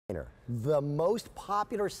The most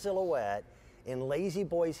popular silhouette in Lazy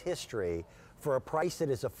Boy's history for a price that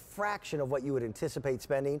is a fraction of what you would anticipate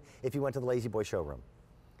spending if you went to the Lazy Boy showroom.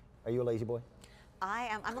 Are you a lazy boy?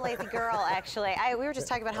 I'm a lazy girl, actually. We were just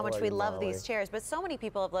talking about how much we love these chairs, but so many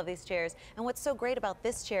people have loved these chairs. And what's so great about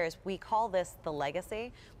this chair is we call this the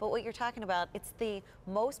Legacy, but what you're talking about, it's the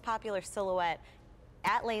most popular silhouette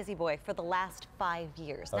at Lazy Boy for the last 5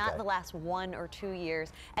 years, not the last 1 or 2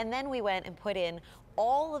 years. And then we went and put in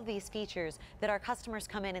all of these features that our customers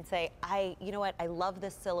come in and say, you know what, I love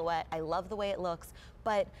this silhouette, I love the way it looks,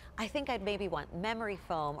 but I think I'd maybe want memory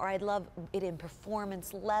foam, or I'd love it in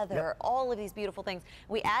performance leather, all of these beautiful things.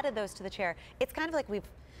 We added those to the chair. It's kind of like we've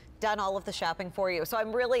done all of the shopping for you. So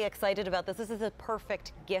I'm really excited about this. This is a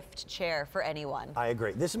perfect gift chair for anyone. I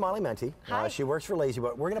agree. This is Molly Menti. Hi. She works for Lazy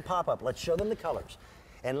Boy. We're gonna pop up. Let's show them the colors.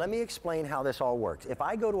 And let me explain how this all works. If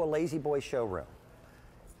I go to a Lazy Boy showroom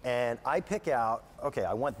and I pick out, okay,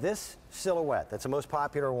 I want this silhouette, that's the most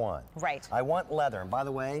popular one. Right. I want leather, and by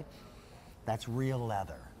the way, that's real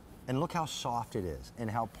leather. And look how soft it is and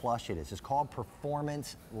how plush it is. It's called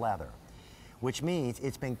performance leather, which means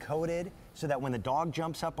it's been coated so that when the dog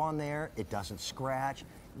jumps up on there, it doesn't scratch.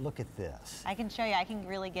 Look at this. I can show you. I can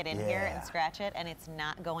really get in here and scratch it, and it's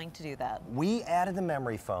not going to do that. We added the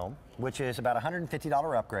memory foam, which is about a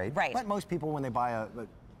 $150 upgrade. Right. But most people, when they buy a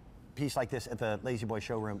piece like this at the Lazy Boy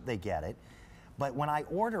showroom, they get it. But when I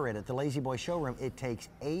order it at the Lazy Boy showroom, it takes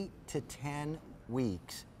 8 to 10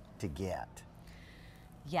 weeks to get.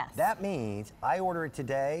 Yes. That means I order it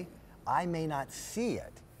today, I may not see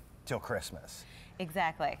it till Christmas.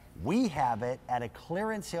 Exactly. We have it at a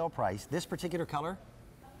clearance sale price. This particular color?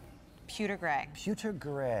 Pewter gray. Pewter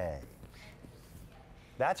gray.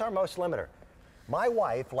 That's our most limiter. My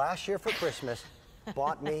wife, last year for Christmas,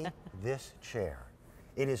 bought me this chair.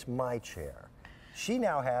 It is my chair. She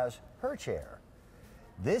now has her chair.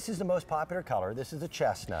 This is the most popular color. This is the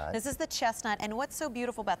chestnut. This is the chestnut, and what's so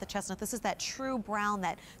beautiful about the chestnut, this is that true brown,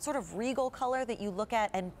 that sort of regal color that you look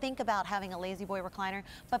at and think about having a Lazy Boy recliner,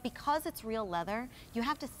 but because it's real leather, you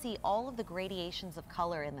have to see all of the gradations of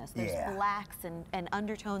color in this. There's blacks and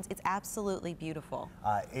undertones. It's absolutely beautiful.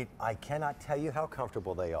 I cannot tell you how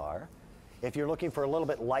comfortable they are. If you're looking for a little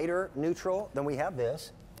bit lighter neutral, then we have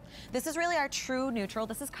this. This is really our true neutral.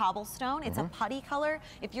 This is cobblestone. It's a putty color.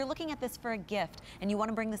 If you're looking at this for a gift and you want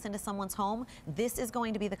to bring this into someone's home, this is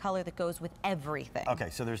going to be the color that goes with everything. Okay,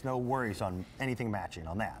 so there's no worries on anything matching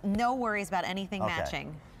on that. No worries about anything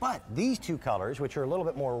matching. But these two colors, which are a little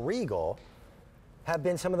bit more regal, have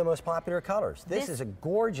been some of the most popular colors. This is a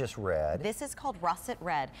gorgeous red. This is called russet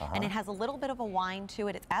red, and it has a little bit of a wine to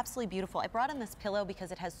it. It's absolutely beautiful. I brought in this pillow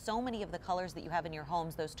because it has so many of the colors that you have in your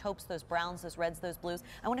homes, those taupes, those browns, those reds, those blues.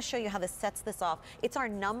 I want to show you how this sets this off. It's our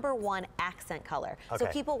 #1 accent color. So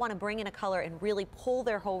people want to bring in a color and really pull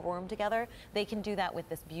their whole room together. They can do that with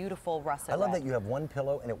this beautiful russet red. I love that you have one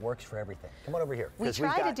pillow and it works for everything. Come on over here. We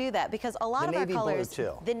try to do that because a lot of our colors,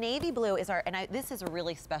 the navy blue is our, and this is a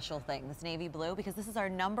really special thing, this navy blue, because this is our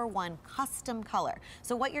 #1 custom color.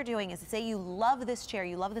 So what you're doing is, say you love this chair,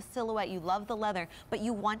 you love the silhouette, you love the leather, but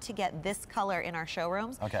you want to get this color in our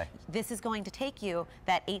showrooms. Okay. This is going to take you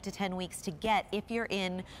that 8 to 10 weeks to get if you're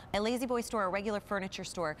in a Lazy Boy store, a regular furniture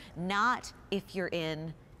store, not if you're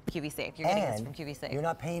in QVC. If you're getting this from QVC. You're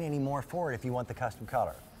not paying any more for it if you want the custom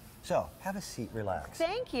color. So have a seat, relax.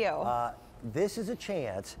 Thank you. This is a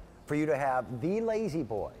chance for you to have the Lazy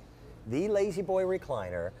Boy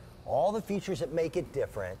recliner, all the features that make it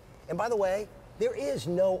different. And by the way, there is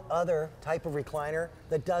no other type of recliner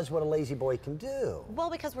that does what a Lazy Boy can do. Well,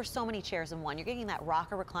 because we're so many chairs in one. You're getting that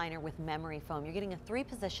rocker recliner with memory foam. You're getting a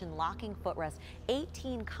 3-position locking footrest,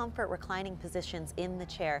 18 comfort reclining positions in the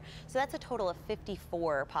chair. So that's a total of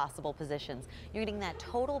 54 possible positions. You're getting that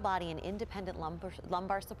total body and independent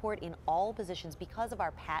lumbar support in all positions because of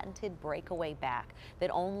our patented breakaway back that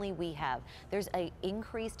only we have. There's an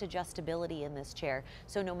increased adjustability in this chair.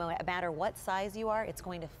 So no matter what size you are, it's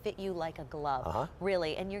going to fit you like a glove.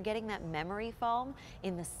 Really, and you're getting that memory foam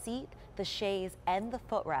in the seat, the chaise, and the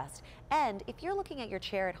footrest. And if you're looking at your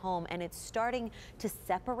chair at home and it's starting to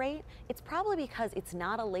separate, it's probably because it's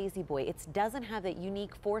not a Lazy Boy. It doesn't have that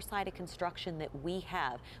unique 4-sided construction that we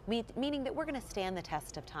have, meaning that we're going to stand the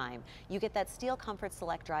test of time. You get that Steel Comfort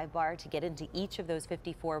Select drive bar to get into each of those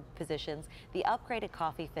 54 positions, the upgraded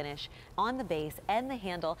coffee finish on the base and the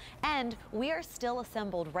handle, and we are still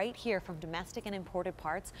assembled right here from domestic and imported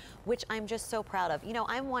parts, which I'm just so proud of. You know,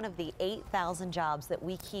 I'm one of the 8,000 jobs that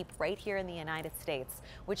we keep right here in the United States,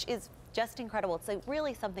 which is just incredible. It's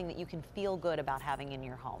really something that you can feel good about having in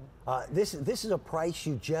your home. This is a price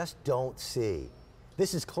you just don't see.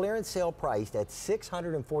 This is clearance sale priced at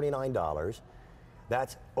 $649.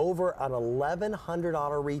 That's over an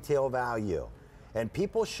 $1,100 retail value. And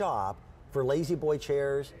people shop for Lazy Boy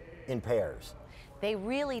chairs in pairs. They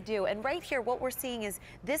really do. And right here, what we're seeing is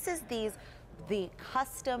this is the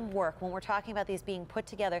custom work. When we're talking about these being put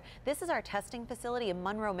together, this is our testing facility in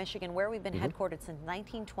Monroe, Michigan, where we've been headquartered since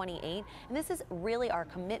 1928. And this is really our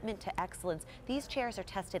commitment to excellence. These chairs are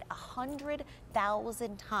tested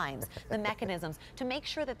 100,000 times, the mechanisms, to make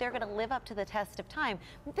sure that they're going to live up to the test of time.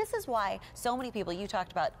 This is why so many people, you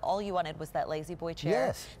talked about all you wanted was that Lazy Boy chair.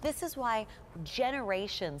 Yes. This is why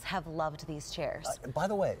generations have loved these chairs. By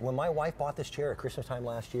the way, when my wife bought this chair at Christmas time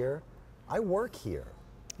last year, I work here.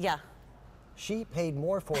 Yeah. She paid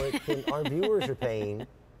more for it than our viewers are paying,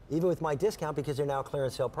 even with my discount, because they're now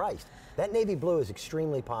clearance sale priced. That navy blue is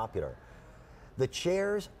extremely popular. The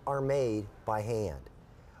chairs are made by hand.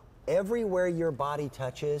 Everywhere your body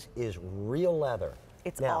touches is real leather.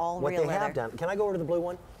 It's now, all what real they have leather. done, can I go over to the blue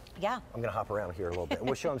one? Yeah. I'm gonna hop around here a little bit and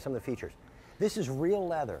we'll show them some of the features. This is real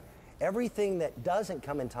leather. Everything that doesn't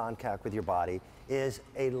come in contact with your body is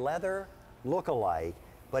a leather look-alike,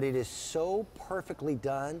 but it is so perfectly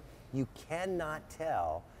done, you cannot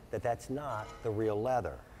tell that that's not the real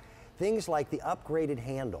leather. Things like the upgraded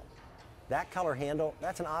handle. That color handle,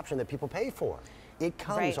 that's an option that people pay for. It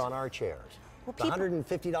comes on our chairs. Well, the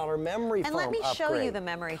 $150 memory foam And let me show you upgrade the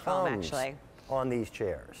memory foam, comes actually. on these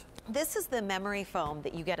chairs. This is the memory foam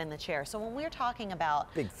that you get in the chair. So when we're talking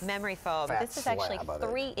about Big memory foam, fat this is actually slab of it.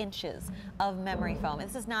 3 inches of memory foam.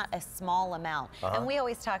 This is not a small amount. And we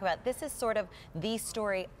always talk about, this is sort of the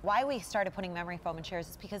story, why we started putting memory foam in chairs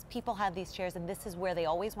is because people had these chairs and this is where they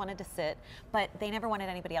always wanted to sit, but they never wanted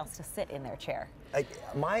anybody else to sit in their chair.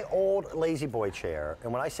 My old Lazy Boy chair,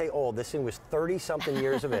 and when I say old, this thing was 30-something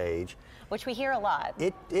years of age. Which we hear a lot.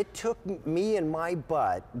 It took me and my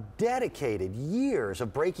butt dedicated years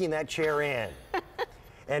of breaking that chair in.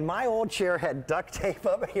 And my old chair had duct tape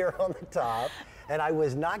up here on the top, and I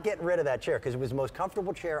was not getting rid of that chair because it was the most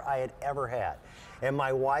comfortable chair I had ever had. And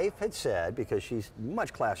my wife had said, because she's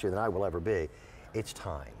much classier than I will ever be, it's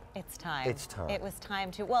time. It's time. It's time. It was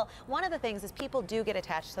time to. Well, one of the things is people do get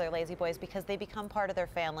attached to their Lazy Boys because they become part of their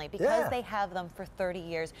family, because they have them for 30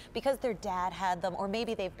 years, because their dad had them, or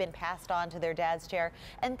maybe they've been passed on to their dad's chair,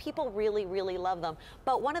 and people really, really love them.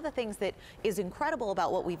 But one of the things that is incredible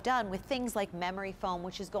about what we've done with things like memory foam,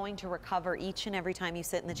 which is going to recover each and every time you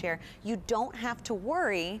sit in the chair, you don't have to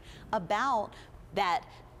worry about that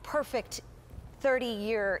perfect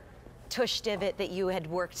 30-year tush divot that you had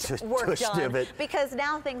worked on, because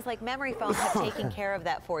now things like memory foam have taken care of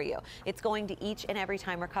that for you. It's going to each and every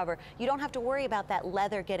time recover. You don't have to worry about that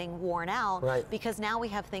leather getting worn out, because now we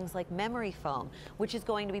have things like memory foam, which is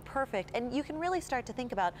going to be perfect. And you can really start to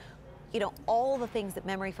think about, you know, all the things that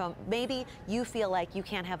memory foam, maybe you feel like you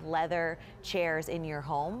can't have leather chairs in your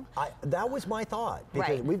home. That was my thought,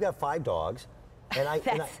 because we've got 5 dogs, and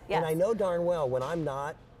and I know darn well when I'm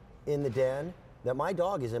not in the den, that my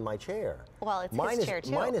dog is in my chair. Well, it's his chair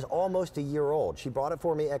too. Mine is almost a year old. She brought it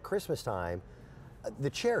for me at Christmas time. The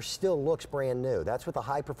chair still looks brand new. That's what the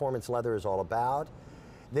high performance leather is all about.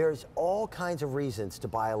 There's all kinds of reasons to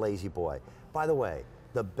buy a Lazy Boy. By the way,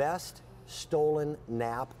 the best stolen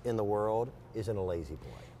nap in the world is in a Lazy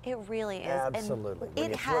Boy. It really is. Absolutely. And when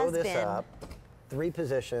you throw this up, 3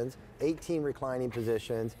 positions, 18 reclining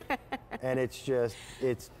positions, and it's just,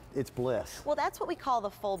 it's bliss. Well, that's what we call the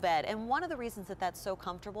full bed. And one of the reasons that that's so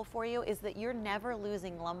comfortable for you is that you're never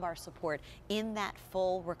losing lumbar support in that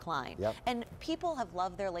full recline. And people have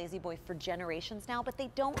loved their Lazy Boy for generations now, but they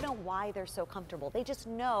don't know why they're so comfortable. They just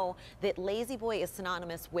know that Lazy Boy is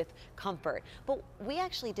synonymous with comfort. But we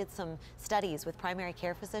actually did some studies with primary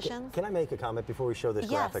care physicians. Can I make a comment before we show this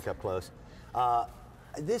graphic up close?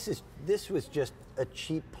 This was just a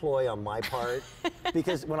cheap ploy on my part,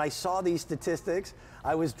 because when I saw these statistics,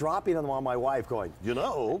 I was dropping them on my wife going, you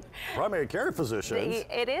know, primary care physicians.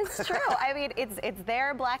 It is true. I mean, it's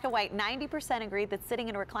there, black and white. 90% agreed that sitting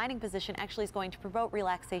in a reclining position actually is going to promote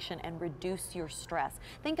relaxation and reduce your stress.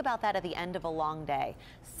 Think about that at the end of a long day.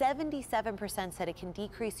 77% said it can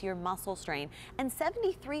decrease your muscle strain, and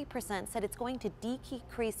 73% said it's going to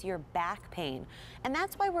decrease your back pain. And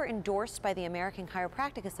that's why we're endorsed by the American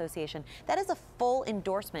Chiropractic Association. That is a full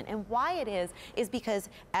endorsement. And why it is because,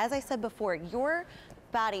 as I said before, your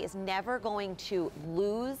body is never going to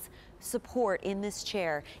lose support in this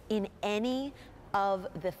chair in any of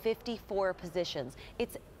the 54 positions.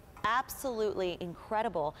 It's absolutely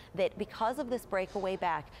incredible that because of this breakaway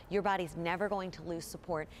back, your body's never going to lose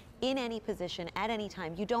support in any position at any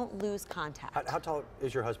time. You don't lose contact. How tall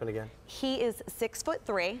is your husband again? He is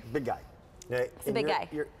 6'3". Big guy. He's a big guy.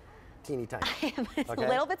 teeny tiny. It's okay? a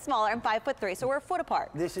little bit smaller. I'm 5'3", so we're a foot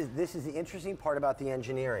apart. This is the interesting part about the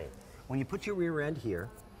engineering. When you put your rear end here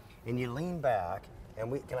and you lean back,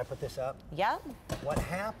 and can I put this up? Yeah. What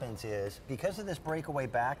happens is, because of this breakaway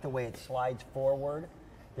back, the way it slides forward,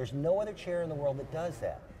 there's no other chair in the world that does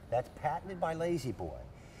that. That's patented by Lazy Boy.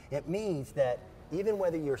 It means that even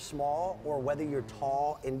whether you're small or whether you're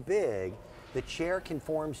tall and big, the chair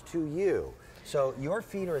conforms to you. So your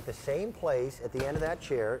feet are at the same place at the end of that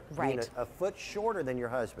chair, right, being a foot shorter than your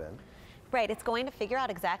husband. Right, it's going to figure out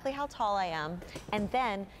exactly how tall I am, and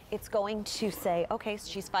then it's going to say, okay, so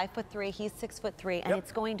she's 5'3", he's 6'3", and yep,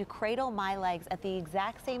 it's going to cradle my legs at the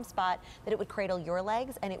exact same spot that it would cradle your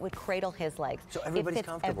legs, and it would cradle his legs. So everybody's it fits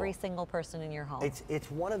comfortable. Every single person in your home.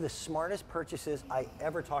 It's one of the smartest purchases I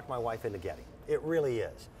ever talked my wife into getting. It really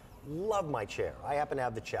is. Love my chair. I happen to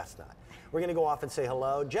have the chestnut. We're going to go off and say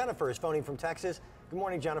hello. Jennifer is phoning from Texas. Good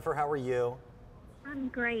morning, Jennifer. How are you? I'm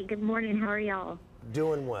great. Good morning. How are y'all?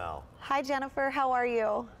 Doing well. Hi, Jennifer. How are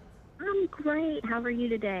you? I'm great. How are you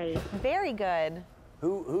today? Very good.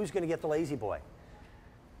 Who's going to get the Lazy Boy?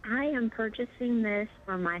 I am purchasing this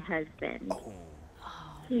for my husband. Oh,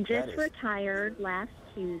 he just retired last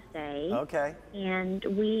Tuesday. Okay. And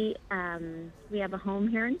we have a home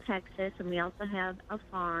here in Texas, and we also have a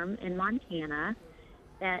farm in Montana.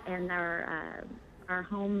 And our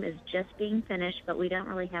home is just being finished, but we don't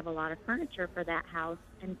really have a lot of furniture for that house.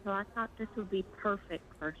 And so I thought this would be perfect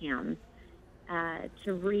for him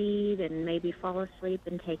to read and maybe fall asleep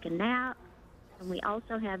and take a nap. And we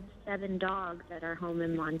also have 7 dogs at our home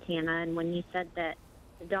in Montana. And when you said that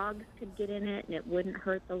the dogs could get in it and it wouldn't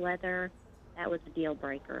hurt the leather, that was a deal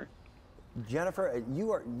breaker. Jennifer,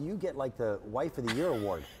 you get like the Wife of the Year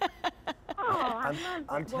award. Oh,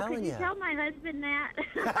 I'm telling can you tell my husband that?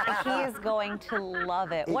 He's going to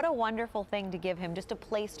love it. What a wonderful thing to give him, just a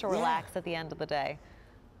place to relax at the end of the day.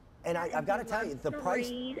 And I've got to tell you, the price.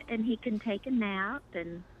 Read, and he can take a nap,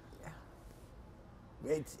 and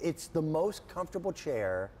it's the most comfortable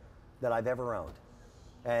chair that I've ever owned,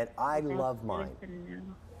 and I love mine.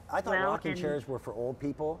 I thought rocking chairs were for old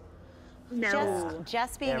people. No.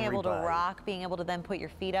 Just being able to rock, being able to then put your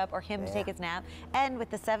feet up, or him to take his nap. And with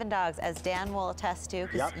the 7 dogs, as Dan will attest to,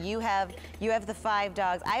 because you have the 5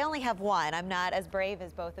 dogs. I only have 1. I'm not as brave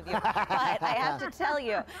as both of you. But I have to tell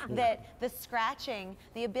you that the scratching,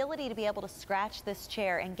 the ability to be able to scratch this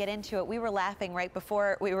chair and get into it, we were laughing right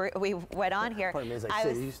before we went on here. Pardon me as I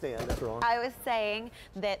say, you stand, that's wrong. I was saying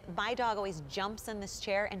that my dog always jumps in this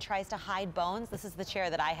chair and tries to hide bones. This is the chair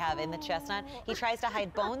that I have in the chestnut. He tries to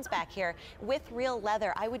hide bones back here. With real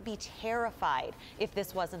leather, I would be terrified if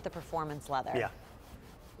this wasn't the performance leather. Yeah.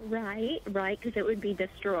 Right, because it would be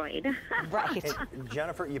destroyed. Right. And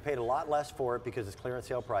Jennifer, you paid a lot less for it because it's clearance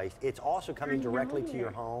sale price. It's also coming directly to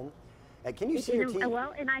your home. Can you see your TV?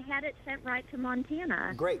 Well, and I had it sent right to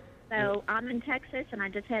Montana. Great. So I'm in Texas, and I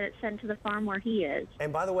just had it sent to the farm where he is.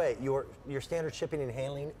 And by the way, your standard shipping and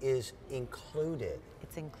handling is included.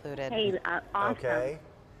 It's included. Hey, awesome. Okay.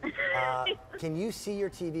 Can you see your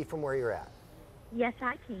TV from where you're at? Yes,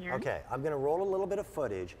 I can. Okay, I'm going to roll a little bit of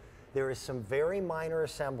footage. There is some very minor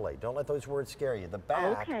assembly. Don't let those words scare you. The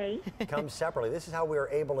back comes separately. This is how we were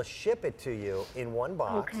able to ship it to you in one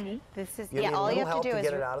box. Okay. This is you need all a you little have help to do is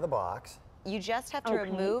get it out of the box. You just have to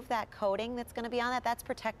remove that coating that's going to be on that. That's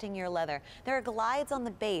protecting your leather. There are glides on the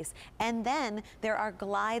base, and then there are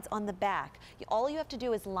glides on the back. All you have to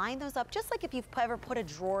do is line those up, just like if you've ever put a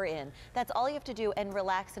drawer in. That's all you have to do, and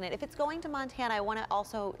relax in it. If it's going to Montana, I want to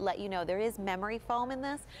also let you know there is memory foam in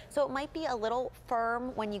this, so it might be a little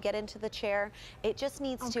firm when you get into the chair. It just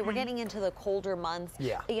needs to, we're getting into the colder months.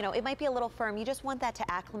 Yeah. You know, it might be a little firm. You just want that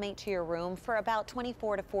to acclimate to your room for about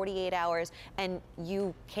 24 to 48 hours, and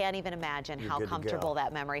you can't even imagine how comfortable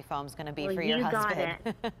that memory foam is going to be for your husband.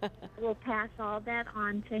 Got it. We'll pass all that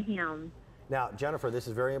on to him. Now, Jennifer, this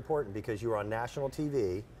is very important because you were on national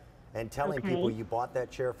TV and telling people you bought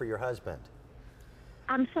that chair for your husband.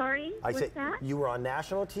 I'm sorry? I What's said that? you were on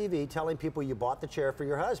national TV telling people you bought the chair for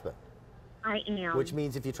your husband. I am. Which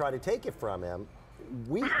means if you try to take it from him,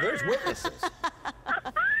 there's witnesses.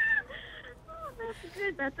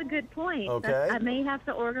 That's a good point. Okay. I may have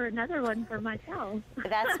to order another one for myself.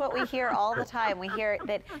 That's what we hear all the time. We hear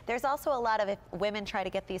that there's also a lot of, if women try to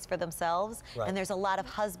get these for themselves, and there's a lot of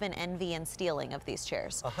husband envy and stealing of these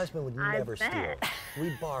chairs. A husband would never steal. We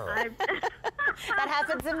borrow. That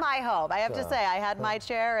happens in my home. I have to say, I had my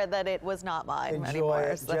chair and then it was not mine anymore.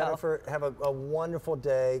 Enjoy it. Jennifer, have a wonderful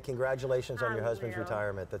day. Congratulations on your husband's will.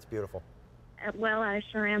 retirement. That's beautiful. Well, I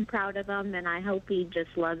sure am proud of him, and I hope he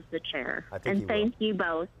just loves the chair. I think he will. Thank you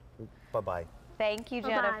both. Bye-bye. Thank you,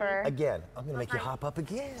 Jennifer. Again, I'm going to make you hop up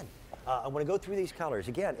again. I want to go through these colors.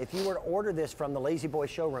 Again, if you were to order this from the Lazy Boy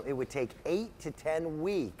showroom, it would take 8 to 10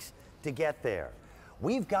 weeks to get there.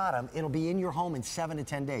 We've got them. It'll be in your home in 7 to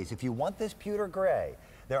 10 days. If you want this pewter gray,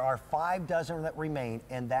 there are 5 dozen that remain,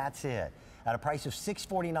 and that's it. At a price of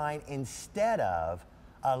 $649 instead of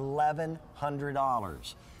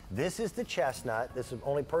 $1,100. This is the chestnut. This is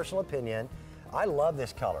only personal opinion. I love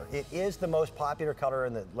this color. It is the most popular color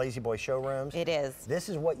in the Lazy Boy showrooms. It is. This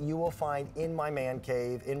is what you will find in my man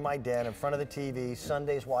cave, in my den, in front of the TV,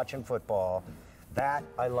 Sundays watching football. That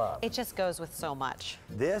I love. It just goes with so much.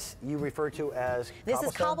 This you refer to as This cobblestone?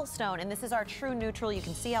 is cobblestone, and this is our true neutral. You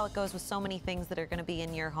can see how it goes with so many things that are going to be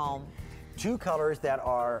in your home. 2 colors that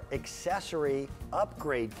are accessory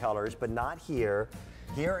upgrade colors, but not here.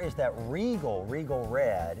 Here is that regal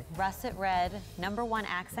red. Russet red, #1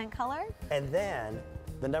 accent color. And then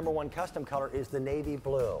the #1 custom color is the navy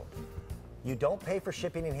blue. You don't pay for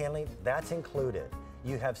shipping and handling, that's included.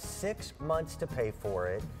 You have 6 months to pay for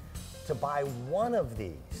it. To buy one of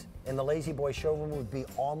these in the Lazy Boy showroom would be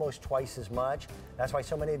almost twice as much. That's why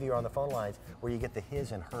so many of you are on the phone lines where you get the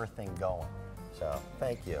his and her thing going. So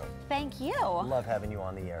thank you. Thank you. Love having you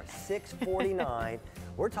on the air. $649.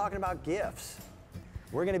 We're talking about gifts.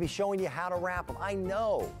 We're going to be showing you how to wrap them. I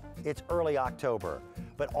know it's early October,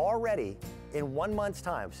 but already in 1 month's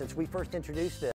time since we first introduced this,